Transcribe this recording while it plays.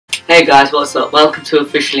Hey guys, what's up? Welcome to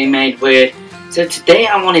Officially Made Weird. So today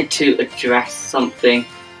I wanted to address something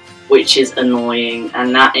which is annoying,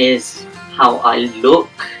 and that is how I look,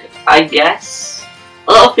 I guess.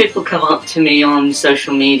 A lot of people come up to me on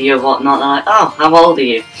social media or whatnot, they're like, oh, how old are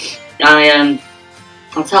you?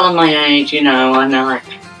 I'll tell them my age, you know, and they're like,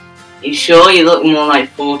 you sure you look more like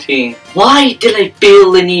 14? Why did I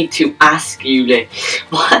feel the need to ask you this?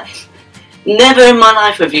 What? Never in my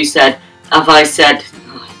life have I said,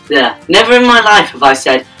 never in my life have I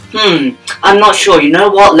said, I'm not sure, you know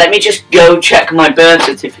what, let me just go check my birth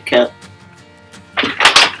certificate.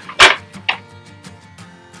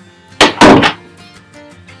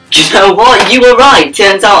 You know what, you were right,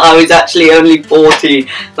 turns out I was actually only 14.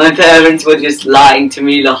 My parents were just lying to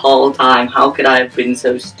me the whole time. How could I have been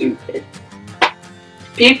so stupid?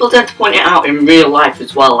 People tend to point it out in real life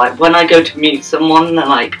as well, like when I go to meet someone, they're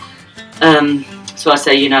like, so I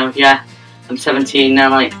say, you know, yeah, I'm 17, they're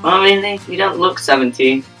like, oh really, you don't look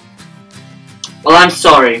 17. Well, I'm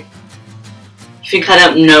sorry. You think I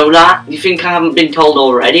don't know that? You think I haven't been told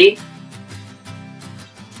already?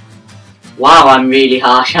 Wow, I'm really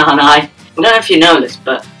harsh, aren't I? I don't know if you know this,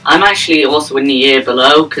 but I'm actually also in the year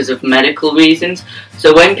below because of medical reasons.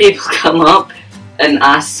 So when people come up and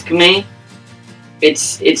ask me,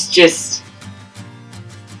 it's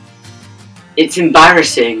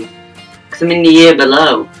embarrassing because I'm in the year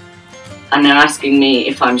below and they're asking me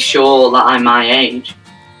if I'm sure that I'm my age.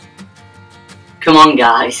 Come on,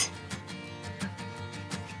 guys.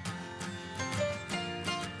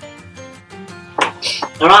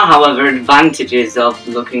 There are, however, advantages of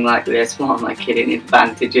looking like this. What am I kidding?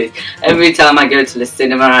 Advantages. Every time I go to the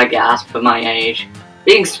cinema, I get asked for my age.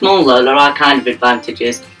 Being small, though, there are kind of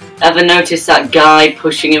advantages. Ever notice that guy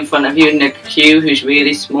pushing in front of you in the queue who's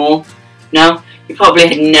really small? No? You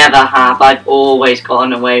probably never have. I've always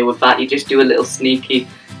gotten away with that. You just do a little sneaky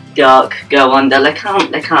duck, go under. They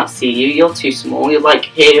can't see you. You're too small. You're like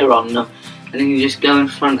here on them. And then you just go in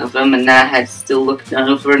front of them and their head's still looking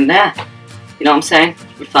over and there. You know what I'm saying?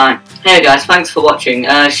 You're fine. Hey guys, thanks for watching.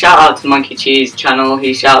 Shout out to Monkey Cheese channel.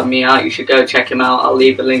 He shouted me out. You should go check him out. I'll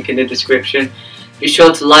leave a link in the description. Be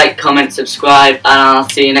sure to like, comment, subscribe, and I'll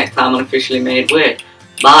see you next time on Officially Made Weird.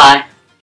 Bye.